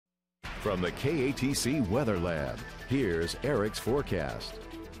From the KATC Weather Lab, here's Eric's forecast.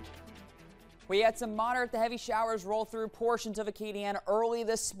 We had some moderate to heavy showers roll through portions of Acadiana early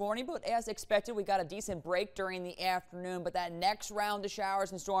this morning, but as expected, we got a decent break during the afternoon. But that next round of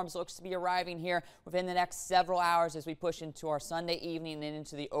showers and storms looks to be arriving here within the next several hours as we push into our Sunday evening and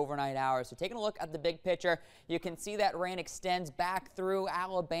into the overnight hours. So taking a look at the big picture, you can see that rain extends back through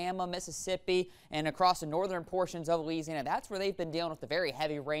Alabama, Mississippi, and across the northern portions of Louisiana. That's where they've been dealing with the very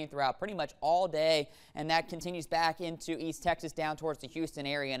heavy rain throughout pretty much all day, and that continues back into East Texas down towards the Houston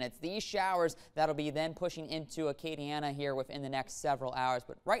area. And it's these showers that'll be then pushing into Acadiana here within the next several hours.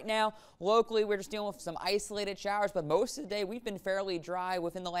 But right now, locally, we're just dealing with some isolated showers, but most of the day we've been fairly dry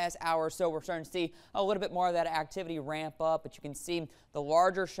within the last hour or so. We're starting to see a little bit more of that activity ramp up, but you can see the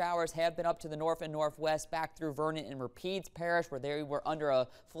larger showers have been up to the north and northwest back through Vernon and Rapides Parish, where they were under a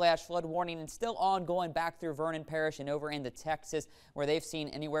flash flood warning, and still ongoing back through Vernon Parish and over into Texas, where they've seen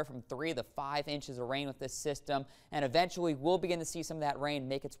anywhere from 3 to 5 inches of rain with this system. And eventually we'll begin to see some of that rain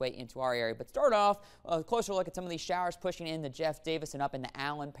make its way into our area. But start off a closer look at some of these showers pushing into Jeff Davis and up into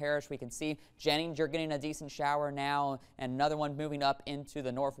Allen Parish. We can see Jennings, you're getting a decent shower now, and another one moving up into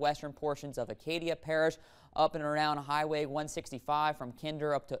the northwestern portions of Acadia Parish. Up and around Highway 165 from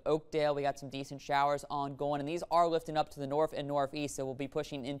Kinder up to Oakdale, we got some decent showers ongoing, and these are lifting up to the north and northeast, so we'll be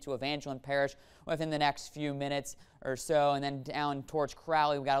pushing into Evangeline Parish within the next few minutes or so. And then down towards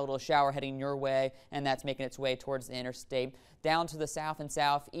Crowley, we got a little shower heading your way, and that's making its way towards the interstate. Down to the south and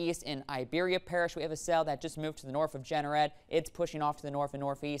southeast in Iberia Parish, we have a cell that just moved to the north of Jeanerette. It's pushing off to the north and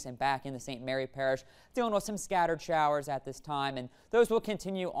northeast and back into St. Mary Parish, dealing with some scattered showers at this time, and those will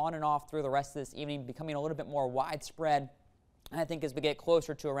continue on and off through the rest of this evening, becoming a little bit more widespread, I think, as we get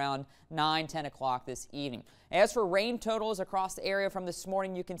closer to around 9-10 o'clock this evening. As for rain totals across the area from this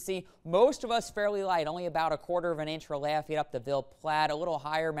morning, you can see most of us fairly light, only about 1/4 of an inch for Lafayette up to Ville Platte, a little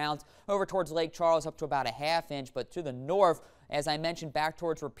higher amounts over towards Lake Charles up to about 1/2 inch, but to the north, as I mentioned, back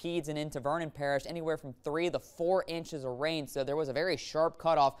towards Rapides and into Vernon Parish, anywhere from 3 to 4 inches of rain. So there was a very sharp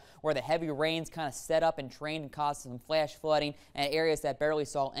cutoff where the heavy rains kind of set up and trained and caused some flash flooding, and areas that barely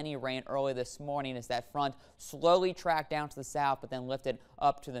saw any rain early this morning as that front slowly tracked down to the south, but then lifted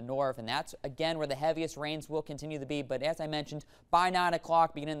up to the north. And that's, again, where the heaviest rains will continue to be. But as I mentioned, by 9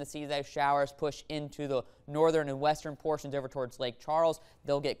 o'clock, beginning to see those showers push into the northern and western portions over towards Lake Charles.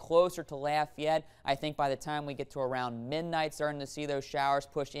 They'll get closer to Lafayette. I think by the time we get to around midnight, starting to see those showers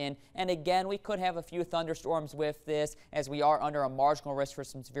push in. And again, we could have a few thunderstorms with this, as we are under a marginal risk for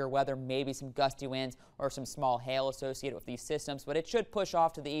some severe weather, maybe some gusty winds or some small hail associated with these systems. But it should push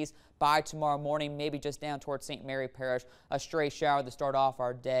off to the east by tomorrow morning, maybe just down towards St. Mary Parish. A stray shower to start off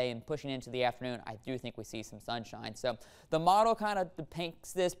our day, and pushing into the afternoon, I do think we see some sunshine. So the model kind of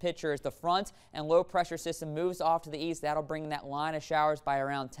paints this picture as the front and low pressure system moves off to the east. That'll bring that line of showers by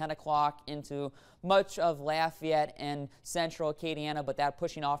around 10 o'clock into much of Lafayette and central Acadiana, but that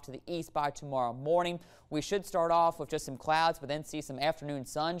pushing off to the east by tomorrow morning. We should start off with just some clouds, but then see some afternoon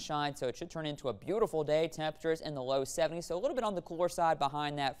sunshine, so it should turn into a beautiful day. Temperatures in the low 70s, so a little bit on the cooler side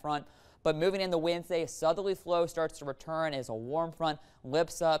behind that front. But moving into Wednesday, a southerly flow starts to return as a warm front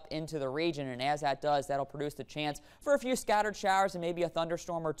lifts up into the region. And as that does, that'll produce the chance for a few scattered showers and maybe a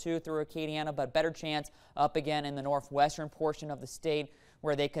thunderstorm or two through Acadiana, but better chance up again in the northwestern portion of the state,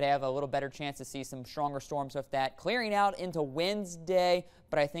 where they could have a little better chance to see some stronger storms with that. Clearing out into Wednesday,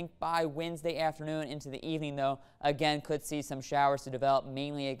 but I think by Wednesday afternoon into the evening, though, again, could see some showers to develop,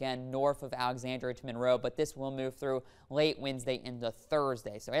 mainly again north of Alexandria to Monroe, but this will move through late Wednesday into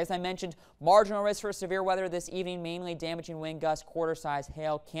Thursday. So as I mentioned, marginal risk for severe weather this evening, mainly damaging wind gusts, quarter-size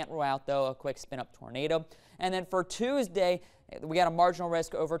hail. Can't rule out, though, a quick spin-up tornado. And then for Tuesday, we got a marginal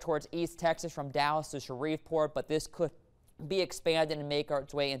risk over towards East Texas from Dallas to Shreveport, but this could be expanded and make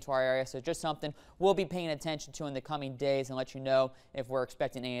its way into our area. So just something we'll be paying attention to in the coming days and let you know if we're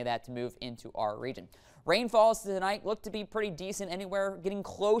expecting any of that to move into our region. Rainfalls tonight look to be pretty decent, anywhere getting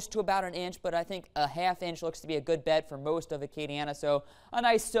close to about an inch, but I think a ½ inch looks to be a good bet for most of Acadiana. So a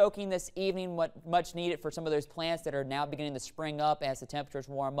nice soaking this evening, what much needed for some of those plants that are now beginning to spring up as the temperatures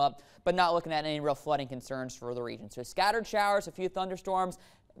warm up, but not looking at any real flooding concerns for the region. So scattered showers, a few thunderstorms,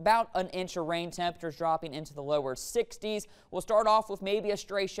 about an inch of rain, temperatures dropping into the lower 60s. We'll start off with maybe a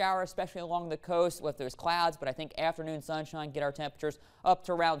stray shower, especially along the coast with those clouds, but I think afternoon sunshine get our temperatures up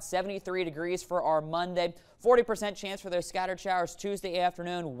to around 73 degrees for our Monday. 40% chance for those scattered showers Tuesday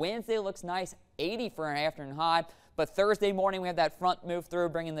afternoon. Wednesday looks nice, 80 for an afternoon high, But Thursday morning, we have that front move through,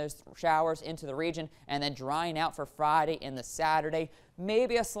 bringing those showers into the region, and then drying out for Friday and the Saturday.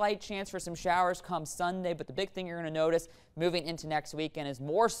 Maybe a slight chance for some showers come Sunday, but the big thing you're going to notice moving into next weekend is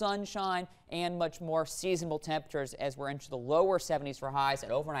more sunshine and much more seasonable temperatures as we're into the lower 70s for highs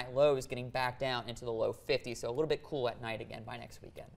and overnight lows getting back down into the low 50s. So a little bit cool at night again by next weekend.